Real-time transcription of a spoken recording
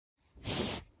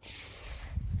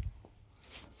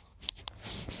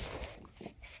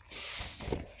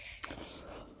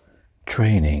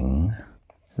training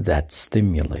that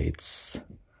stimulates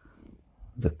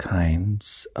the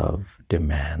kinds of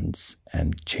demands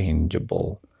and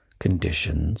changeable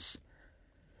conditions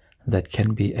that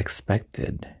can be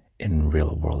expected in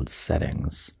real-world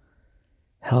settings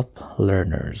help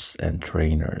learners and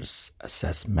trainers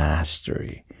assess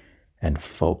mastery and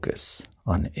focus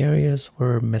on areas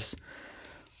where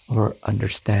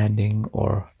understanding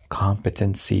or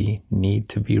competency need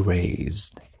to be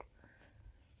raised.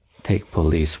 Take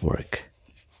police work,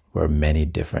 where many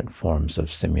different forms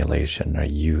of simulation are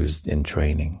used in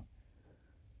training.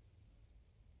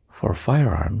 For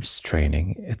firearms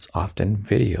training, it's often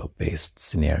video-based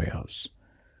scenarios,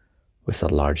 with a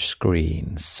large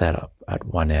screen set up at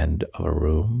one end of a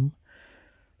room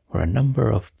where a number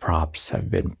of props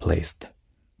have been placed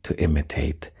to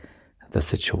imitate the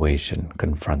situation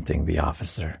confronting the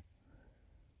officer,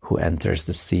 who enters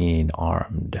the scene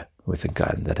armed with a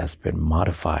gun that has been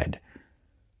modified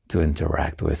to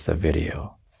interact with the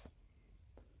video.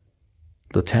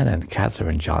 Lieutenant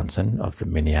Catherine Johnson of the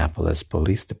Minneapolis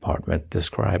Police Department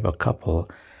described a couple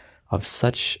of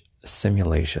such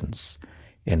simulations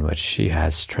in which she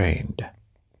has trained.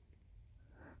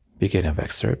 Begin of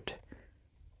excerpt.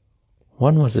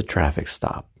 One was a traffic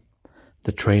stop.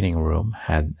 The training room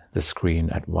had the screen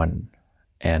at one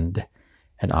end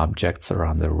and objects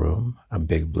around the room, a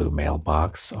big blue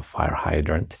mailbox, a fire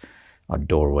hydrant, a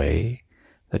doorway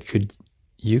that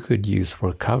you could use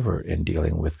for cover in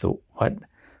dealing with what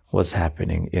was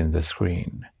happening in the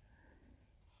screen.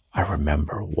 I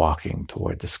remember walking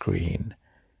toward the screen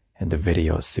and the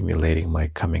video simulating my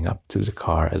coming up to the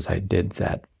car as I did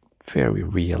that, very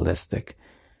realistic.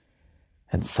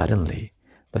 And suddenly,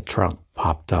 the trunk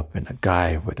popped up and a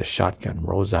guy with a shotgun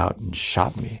rose out and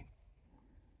shot me.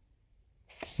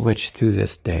 Which to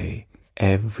this day,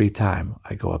 every time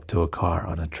I go up to a car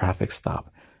on a traffic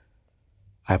stop,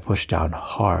 I push down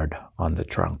hard on the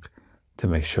trunk to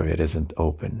make sure it isn't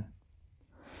open.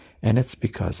 And it's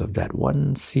because of that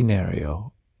one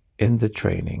scenario in the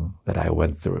training that I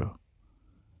went through.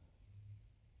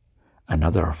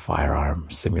 Another firearm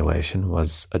simulation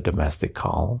was a domestic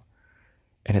call,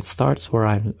 and it starts where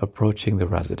I'm approaching the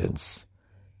residence,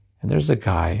 and there's a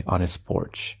guy on his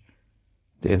porch.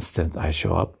 The instant I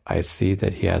show up, I see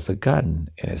that he has a gun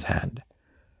in his hand.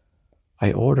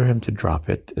 I order him to drop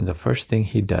it, and the first thing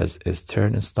he does is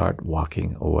turn and start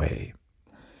walking away.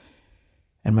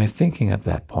 And my thinking at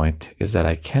that point is that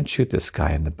I can't shoot this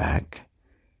guy in the back,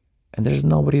 and there's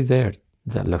nobody there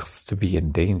that looks to be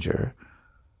in danger.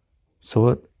 So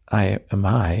what am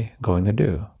I going to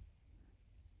do?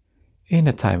 In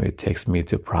the time it takes me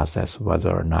to process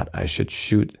whether or not I should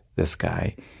shoot this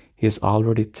guy, he's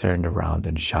already turned around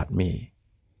and shot me,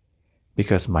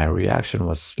 because my reaction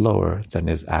was slower than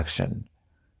his action.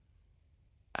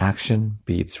 Action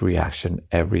beats reaction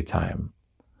every time.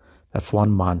 That's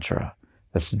one mantra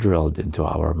that's drilled into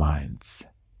our minds.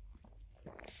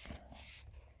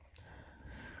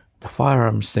 The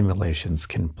firearm simulations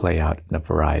can play out in a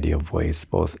variety of ways,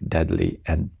 both deadly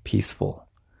and peaceful.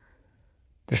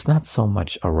 There's not so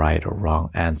much a right or wrong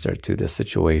answer to the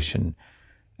situation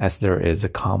as there is a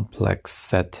complex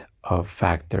set of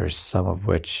factors, some of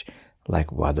which,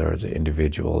 like whether the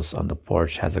individuals on the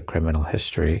porch has a criminal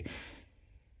history,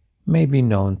 may be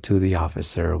known to the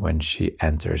officer when she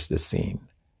enters the scene.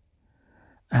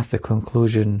 At the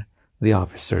conclusion, the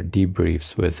officer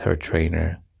debriefs with her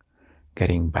trainer,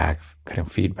 getting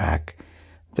feedback.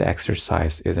 The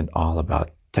exercise isn't all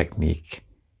about technique.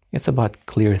 It's about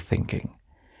clear thinking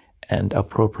and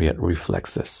appropriate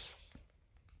reflexes.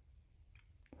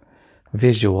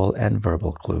 Visual and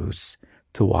verbal clues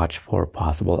to watch for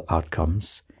possible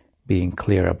outcomes, being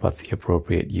clear about the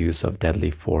appropriate use of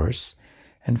deadly force,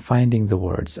 and finding the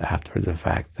words after the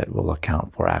fact that will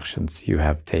account for actions you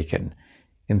have taken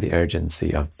in the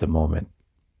urgency of the moment.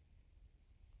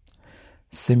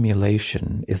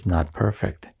 Simulation is not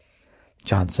perfect.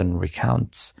 Johnson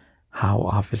recounts how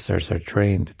officers are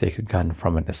trained to take a gun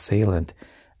from an assailant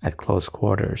at close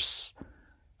quarters,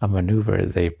 a maneuver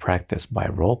they practice by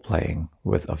role-playing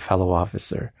with a fellow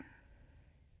officer.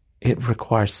 It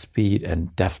requires speed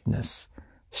and deftness,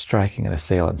 striking an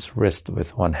assailant's wrist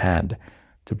with one hand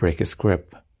to break his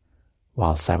grip,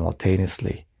 while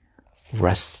simultaneously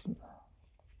wrestling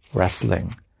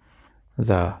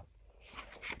the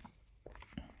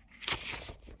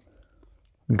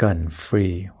gun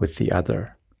free with the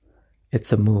other.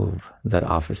 It's a move that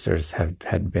officers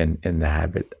had been in the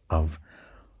habit of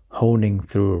honing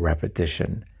through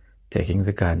repetition, taking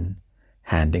the gun,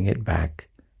 handing it back,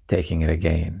 taking it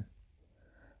again,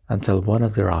 until one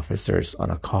of their officers on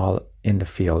a call in the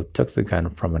field took the gun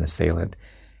from an assailant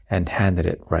and handed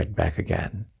it right back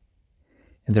again.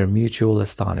 In their mutual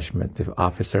astonishment, the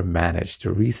officer managed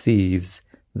to re-seize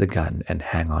the gun and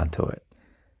hang on to it.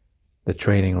 The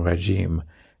training regime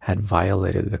had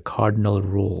violated the cardinal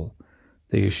rule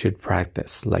that you should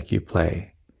practice like you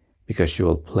play, because you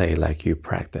will play like you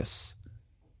practice.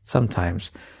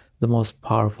 Sometimes the most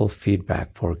powerful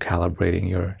feedback for calibrating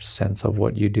your sense of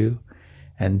what you do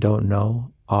and don't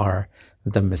know are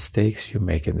the mistakes you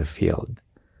make in the field,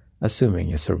 assuming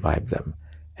you survive them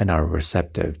and are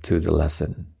receptive to the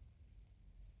lesson.